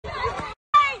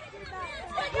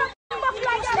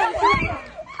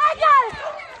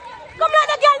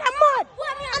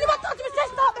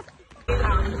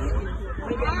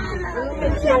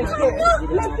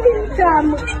Yeah,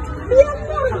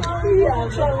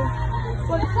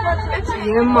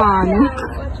 man.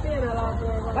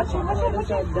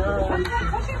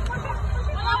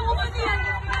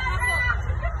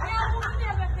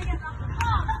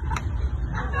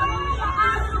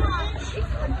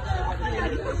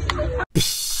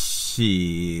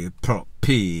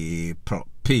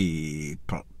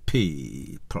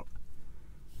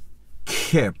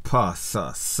 Que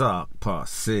pasa, sak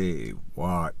pase,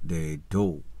 what they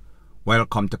do.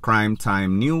 Welcome to Crime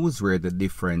Time News, where the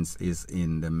difference is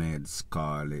in the meds.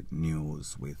 Call it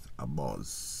news with a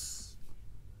buzz.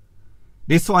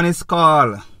 This one is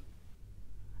called,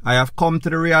 I have come to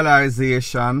the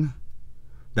realization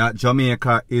that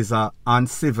Jamaica is an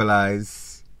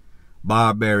uncivilized,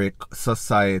 barbaric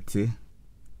society.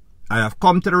 I have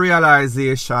come to the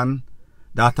realization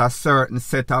that a certain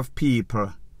set of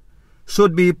people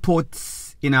should be put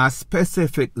in a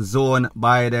specific zone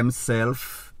by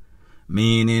themselves,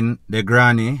 meaning the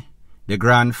granny, the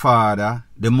grandfather,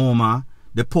 the mama,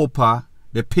 the papa,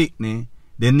 the pickney,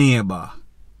 the neighbor.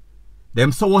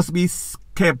 Them supposed to be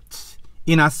kept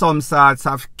in a some sorts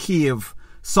of cave,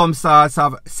 some sorts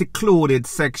of secluded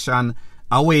section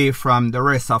away from the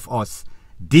rest of us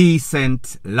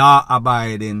decent,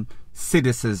 law-abiding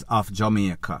citizens of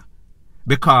Jamaica.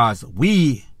 Because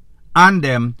we and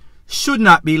them should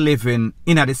not be living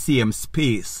in the same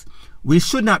space. We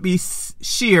should not be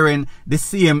sharing the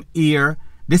same air,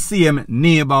 the same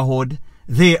neighborhood.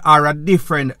 They are a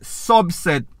different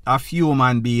subset of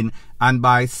human being, and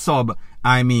by sub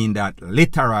I mean that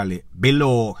literally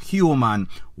below human,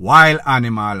 wild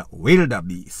animal,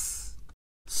 wildebeest.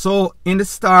 So in the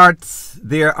start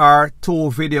there are two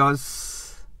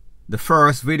videos. The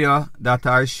first video that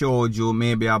I showed you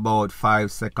maybe about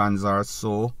 5 seconds or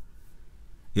so,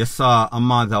 you saw a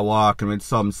mother walking with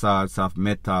some sorts of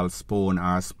metal spoon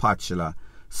or spatula,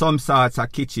 some sorts of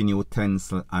kitchen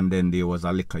utensil, and then there was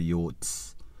a little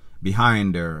youth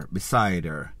behind her, beside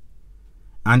her.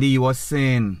 And he was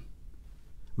saying,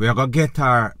 we're going to get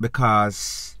her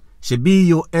because she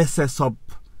BUSS up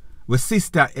with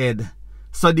Sister Ed.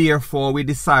 So therefore we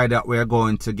decide that we're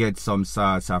going to get some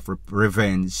sorts of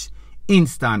revenge,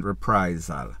 instant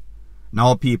reprisal.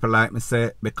 Now people like me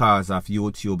say, because of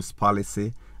YouTube's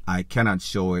policy, I cannot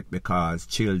show it because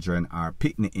children are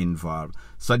pickney involved.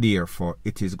 So therefore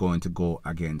it is going to go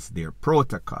against their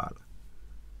protocol.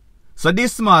 So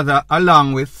this mother,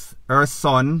 along with her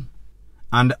son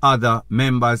and other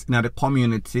members in the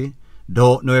community,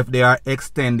 don't know if they are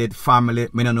extended family,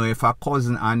 I don't know if a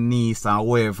cousin and niece or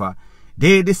whoever,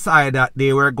 they decided that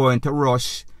they were going to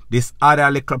rush this other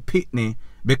little pickney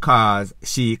because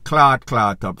she clot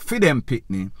up for them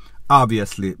pickney,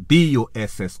 obviously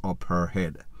BUSS up her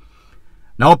head.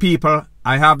 Now people,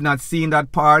 I have not seen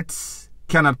that part,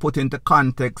 cannot put into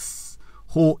context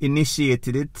who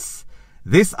initiated it.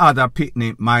 This other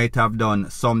pickney might have done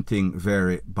something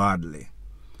very badly.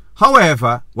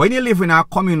 However, when you live in a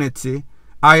community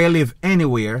or you live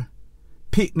anywhere,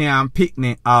 pickney and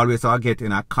pickney always are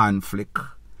getting a conflict.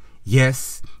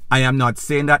 Yes, I am not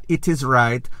saying that it is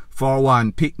right for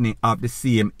one pickney of the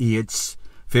same age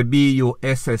for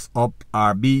BUSS up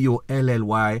or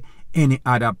BULLY any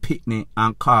other pickney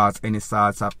and cause any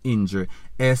sorts of injury,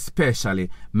 especially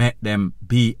make them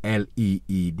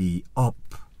BLEED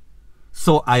up.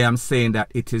 So I am saying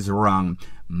that it is wrong.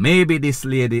 Maybe this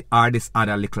lady or this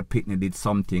other little pickney did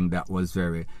something that was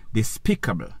very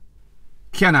despicable.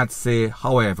 Cannot say,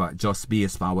 however, just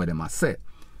based on what they must say.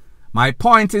 My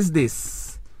point is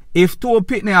this. If two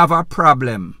pickney have a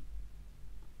problem,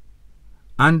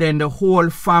 and then the whole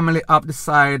family up the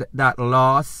side that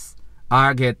lost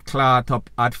or get caught up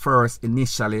at first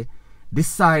initially,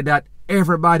 decide that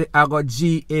everybody I got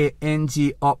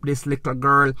GANG up this little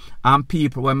girl, and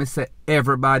people, when me say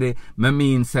everybody, me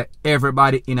mean say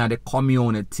everybody in the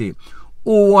community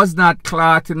who was not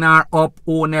clotting her up,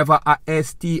 who never a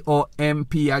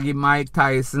STOMP, I give Mike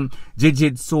Tyson,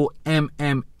 Jiu-Jitsu,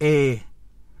 MMA.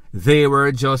 They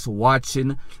were just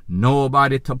watching,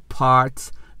 nobody to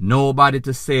part, nobody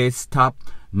to say stop,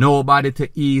 nobody to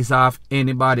ease off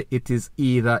anybody. It is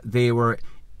either they were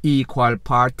equal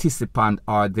participant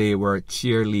or they were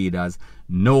cheerleaders.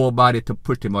 Nobody to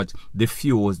pretty much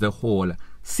diffuse the whole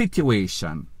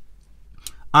situation.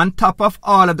 On top of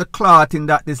all of the clothing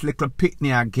that this little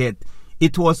pickney get,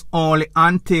 it was only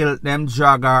until them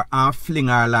drag her and fling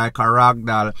her like a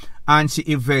ragdoll and she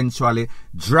eventually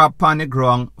drop on the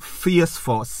ground face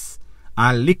first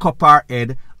and lick up her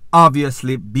head,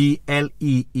 obviously BLEEDING,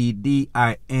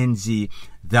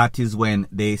 that is when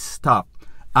they stop.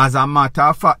 As a matter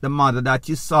of fact, the mother that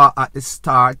you saw at the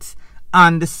start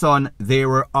and the son, they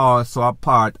were also a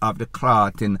part of the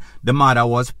clotting. The mother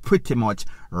was pretty much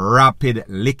rapid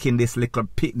licking this little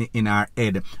pickney in her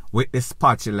head with the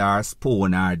spatula or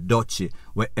spoon or dutchie,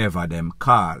 whatever them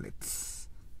call it.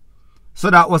 So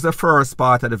that was the first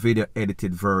part of the video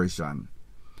edited version.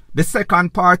 The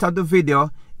second part of the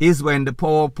video is when the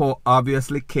Popo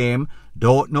obviously came.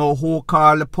 Don't know who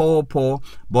called the Popo,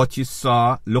 but you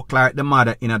saw, look like the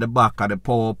mother in the back of the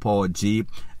Popo Jeep,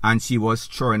 and she was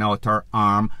throwing out her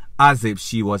arm as if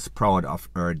she was proud of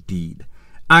her deed.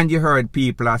 And you heard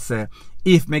people say,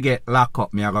 if me get locked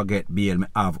up, me I go get bail, me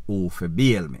have who for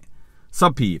bail me.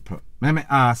 So people, let me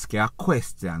ask you a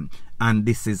question, and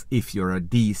this is if you're a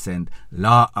decent,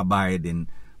 law-abiding,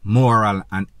 moral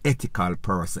and ethical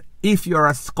person. If you're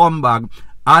a scumbag,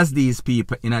 as these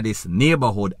people in this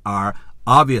neighborhood are,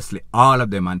 obviously all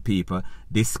of them, and people,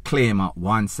 disclaimer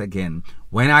once again,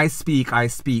 when I speak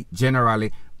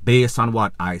generally based on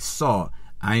what I saw.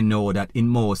 I know that in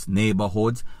most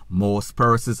neighborhoods, most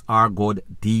persons are good,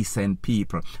 decent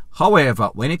people. However,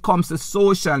 when it comes to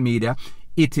social media,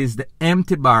 it is the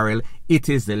empty barrel, it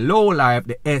is the low life,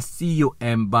 the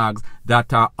SCUM bags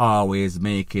that are always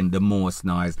making the most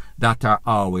noise, that are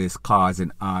always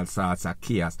causing all sorts of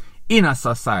chaos in a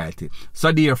society.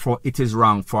 So therefore, it is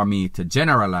wrong for me to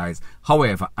generalize.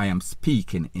 However, I am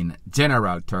speaking in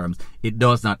general terms. It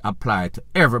does not apply to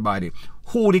everybody.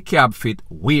 Who the cab fit,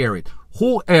 wear it.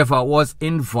 Whoever was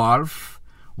involved,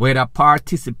 whether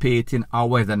participating or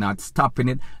whether not stopping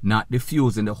it, not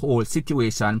diffusing the whole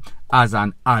situation as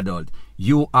an adult,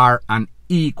 you are an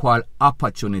equal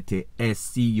opportunity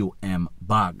SCUM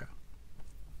bag.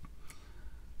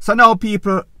 So now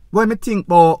people, when me think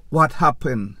about what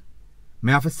happened,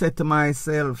 me have to say to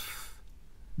myself,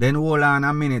 then hold on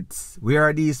a minute, where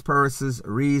are these persons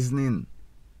reasoning?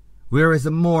 Where is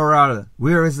the moral?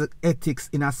 Where is the ethics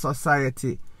in a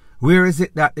society? Where is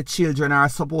it that the children are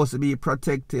supposed to be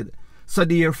protected? So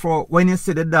therefore, when you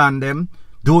see the done them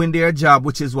doing their job,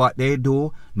 which is what they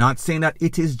do, not saying that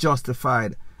it is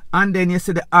justified, and then you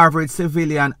see the average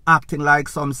civilian acting like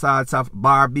some sorts of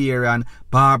barbarian,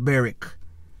 barbaric,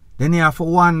 then you have to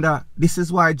wonder, this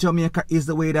is why Jamaica is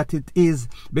the way that it is,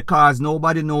 because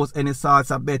nobody knows any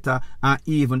sorts of better, and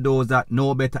even those that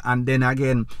know better, and then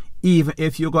again, even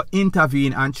if you go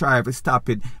intervene and try to stop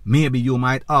it, maybe you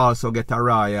might also get a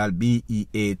royal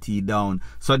BEAT down.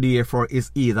 So therefore,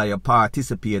 it's either you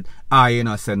participate or you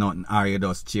not say nothing or you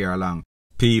just cheer along.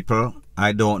 People,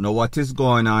 I don't know what is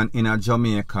going on in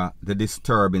Jamaica. The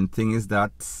disturbing thing is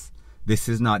that this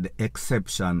is not the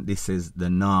exception, this is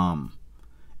the norm.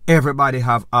 Everybody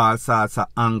have all sorts of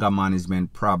anger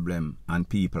management problem, and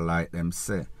people like them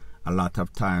say, a lot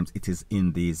of times it is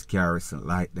in these garrisons,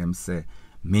 like them say,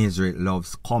 misery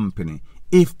loves company.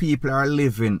 If people are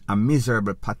living a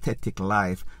miserable, pathetic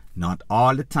life, not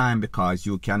all the time, because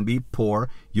you can be poor,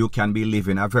 you can be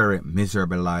living a very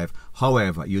miserable life.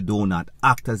 However, you do not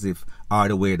act as if or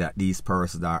the way that these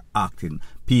persons are acting.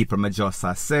 People may just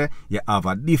say you have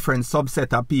a different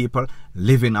subset of people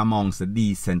living amongst the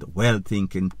decent,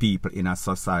 well-thinking people in a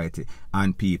society.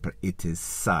 And people, it is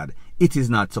sad. It is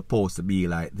not supposed to be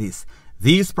like this.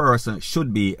 These persons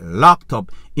should be locked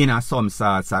up in some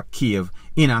sorts of cave,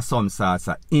 in some sorts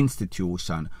of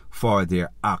institution for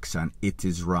their action. It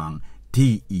is wrong.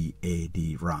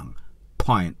 DEAD wrong.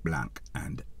 Point blank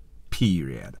and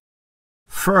period.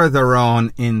 Further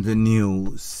on in the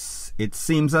news, it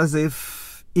seems as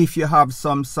if you have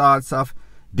some sorts of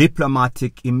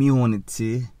diplomatic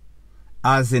immunity,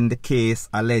 as in the case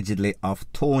allegedly of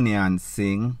Tony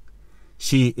Singh.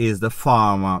 She is the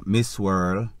former Miss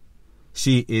World.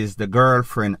 She is the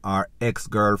girlfriend or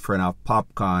ex-girlfriend of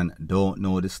Popcorn. Don't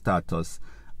know the status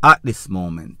at this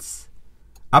moment.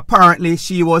 Apparently,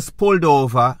 she was pulled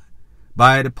over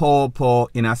by the Popo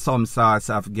in some sorts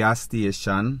of gas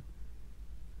station.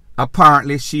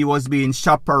 Apparently, she was being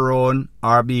chaperoned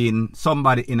or being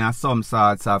somebody in some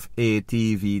sorts of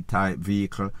ATV type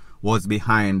vehicle was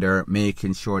behind her,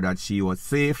 making sure that she was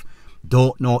safe.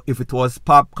 Don't know if it was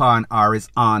Popcorn or his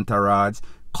entourage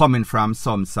coming from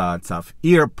some sorts of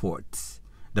airports.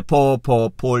 The Popo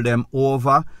pulled them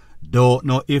over. Don't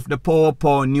know if the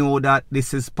Popo knew that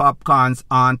this is Popcorn's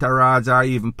entourage or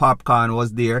even Popcorn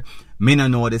was there. Me no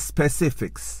know the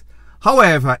specifics.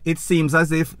 However, it seems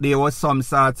as if there was some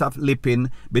sort of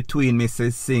lipping between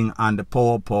Mrs. Singh and the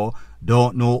Popo.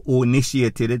 Don't know who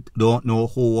initiated it. Don't know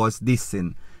who was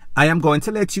dissing. I am going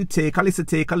to let you take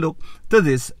a look to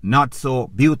this not so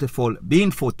beautiful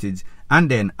bean footage, and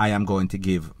then I am going to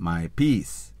give my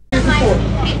piece.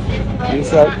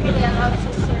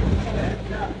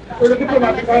 She's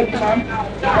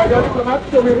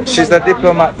a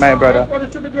diplomat, my brother.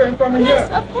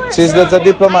 Yes, of course. She's a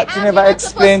diplomat. She never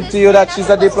explained to you that she's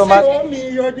a diplomat.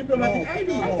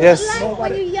 Yes.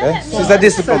 When you yell at me, She's a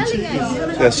diplomat.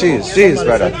 Yes, she is. She is,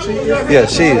 brother.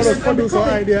 Yes, she is.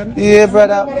 Yeah,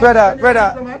 brother.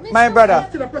 My brother.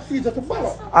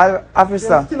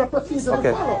 Officer.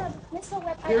 Okay. Mr.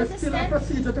 Webb,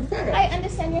 I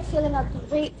understand you're feeling a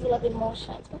great deal of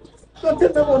emotions. Oh,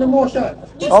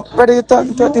 brother, you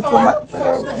talking to a diplomat.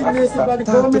 Talk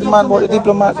to the man about the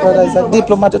diplomat, brother. He's a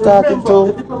diplomat you're talking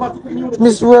to.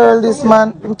 Miss World, this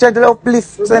man. I'm trying to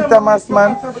uplift St. Thomas,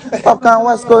 man. Popcorn,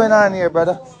 what's going on here,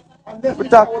 brother? We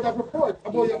talk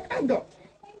about your conduct.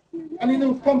 And in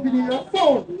the company your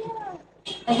phone.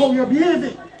 And how you're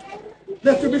behaving.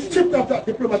 Let you be stripped of that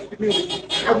diplomatic immunity.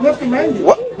 I'm not remind you.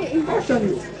 Caution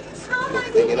you.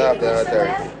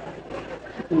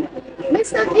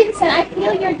 Mr. Vincent, I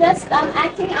feel you're just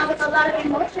acting out with a lot of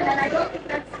emotion, and I don't think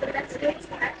that's the best way to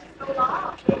practice the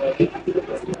law.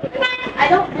 I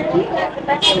don't believe that's the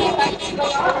best way to practice the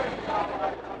law.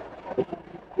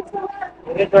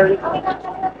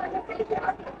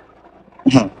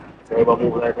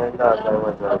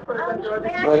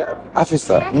 Brother,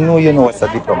 officer, you know it's a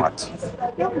diplomat.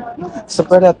 So,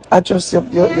 brother, address your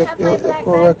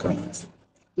co-worker.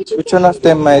 Which one of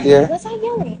them, my dear? Was I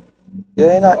yelling?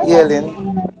 You're not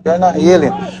yelling. You're not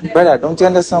yelling. Brother, don't you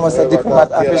understand what's a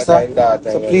diplomat, officer?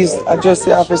 So please address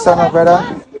the officer now,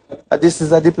 brother. This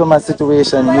is a diplomat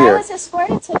situation But here. I was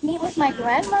escorted to meet with my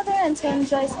grandmother and to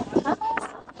enjoy some time.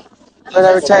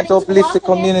 Brother, we're trying to uplift the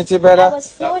community, I brother.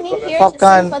 was flown in here to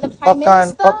sing for the Prime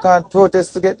Minister. Popcorn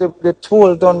protest to get the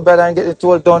toll done, brother, and get the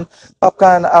toll done.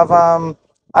 Popcorn have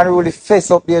unruly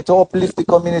face up there to uplift the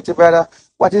community, brother.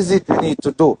 What is it we need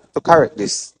to do to correct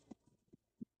this?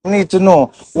 We need to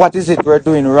know what is it we're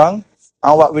doing wrong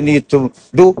and what we need to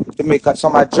do to make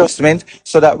some adjustment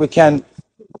so that we can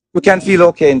feel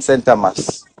okay in St.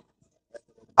 Thomas.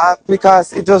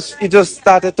 Because it just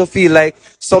started to feel like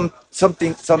some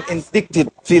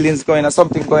indicted feelings going on,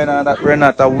 something going on that we're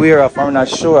not aware of or we're not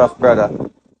sure of, brother.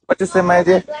 What you say, my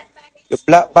dear? The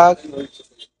black bag?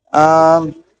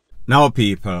 Now,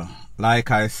 people,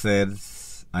 like I said,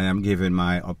 I am giving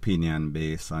my opinion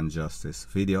based on just this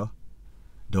video.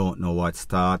 Don't know what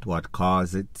start, what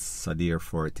caused it, so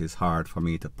therefore it is hard for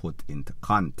me to put into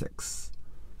context.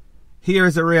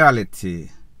 Here's the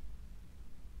reality.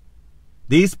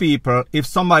 These people, if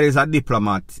somebody is a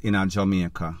diplomat in a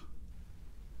Jamaica,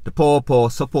 the Popo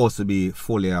is supposed to be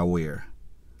fully aware.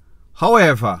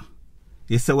 However,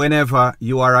 you see, whenever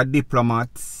you are a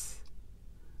diplomat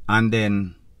and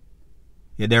then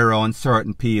you're there around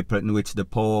certain people in which the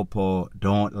Popo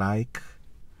don't like,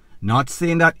 not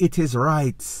saying that it is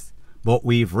right, but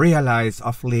we've realized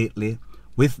of lately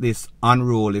with this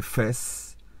unruly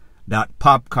fest that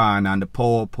Popcorn and the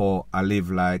Popo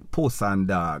live like puss and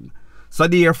dog. So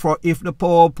therefore, if the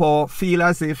Popo feel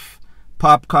as if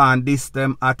Popcorn dissed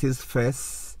them at his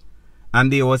fest,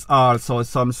 and there was also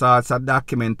some sorts of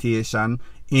documentation,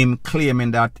 him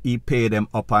claiming that he paid them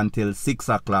up until 6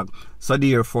 o'clock, so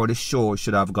therefore the show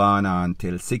should have gone on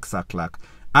till 6 o'clock.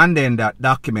 And then that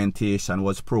documentation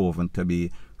was proven to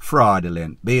be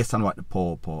fraudulent based on what the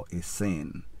Popo is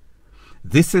saying.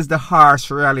 This is the harsh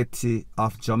reality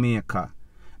of Jamaica.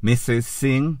 Mrs.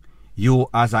 Singh, you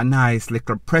as a nice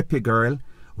little preppy girl,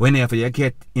 whenever you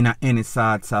get in any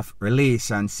sorts of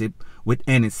relationship with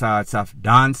any sorts of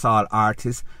dancehall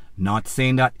artists, not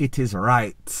saying that it is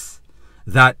right,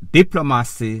 that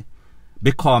diplomacy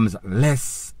becomes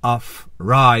less of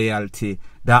royalty.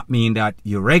 That means that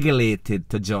you regulated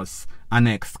to just a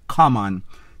next common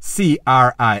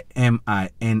CRIMINAL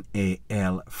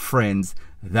friends.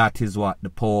 That is what the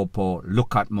Popo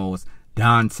look at most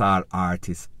dancehall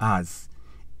artists as.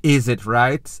 Is it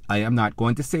right? I am not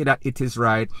going to say that it is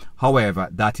right. However,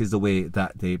 that is the way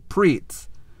that they preach.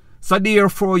 So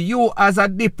therefore, you as a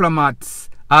diplomat,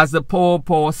 as the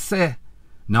Popo say,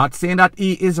 not saying that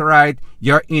he is right,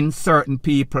 you're in certain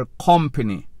people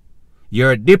company.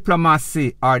 Your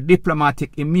diplomacy or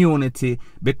diplomatic immunity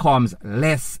becomes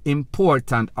less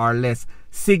important or less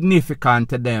significant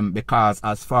to them, because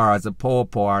as far as the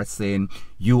Popo are saying,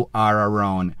 you are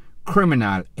around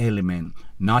criminal element.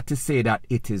 Not to say that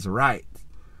it is right.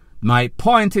 My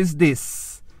point is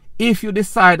this: if you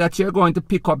decide that you're going to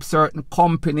pick up certain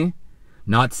company,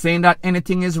 not saying that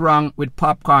anything is wrong with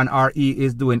Popcorn or he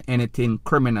is doing anything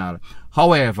criminal.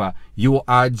 However, you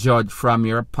are judged from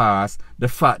your past, the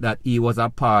fact that he was a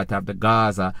part of the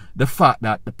Gaza, the fact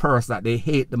that the person that they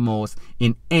hate the most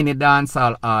in any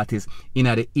dancehall artist in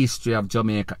the history of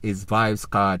Jamaica is Vybz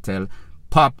Kartel.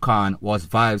 Popcorn was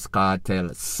Vybz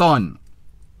Kartel's son.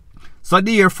 So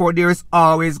therefore, there is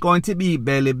always going to be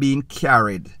belly being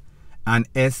carried. And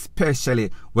especially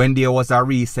when there was a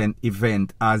recent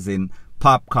event as in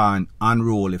Popcorn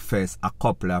Unruly Fest a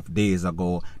couple of days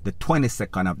ago, the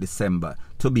 22nd of December,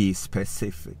 to be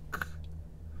specific.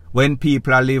 When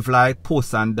people live like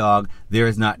puss and dog, there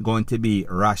is not going to be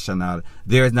rational.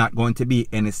 There is not going to be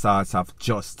any sort of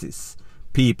justice.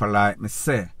 People like me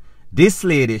say, this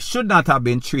lady should not have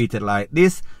been treated like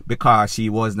this because she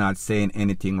was not saying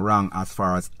anything wrong as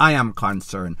far as I am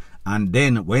concerned. And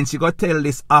then when she go tell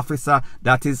this officer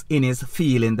that is in his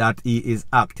feeling that he is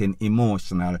acting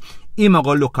emotional, he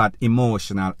go look at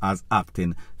emotional as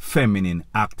acting feminine,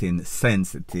 acting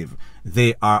sensitive.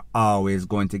 They are always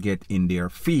going to get in their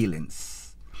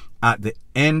feelings. At the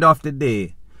end of the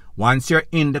day, once you're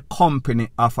in the company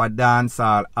of a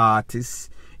dancehall artist,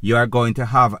 you are going to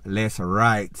have less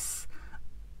rights.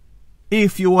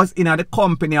 If you was in the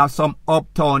company of some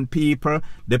uptown people,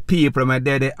 the people may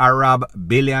they rob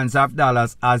billions of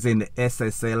dollars as in the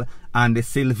SSL and the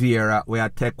Silvera where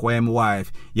take him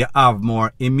wife, you have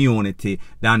more immunity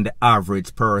than the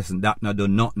average person that not do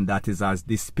nothing that is as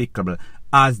despicable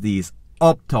as these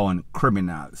uptown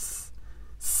criminals.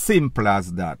 Simple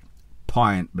as that.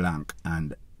 Point blank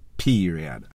and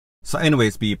period. So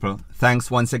anyways people,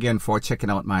 thanks once again for checking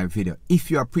out my video.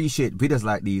 If you appreciate videos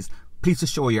like these, please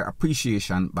show your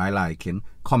appreciation by liking,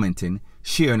 commenting,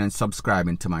 sharing and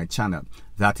subscribing to my channel.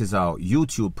 That is how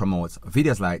YouTube promotes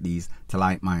videos like these to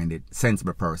like-minded,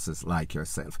 sensible persons like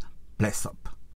yourself. Bless up.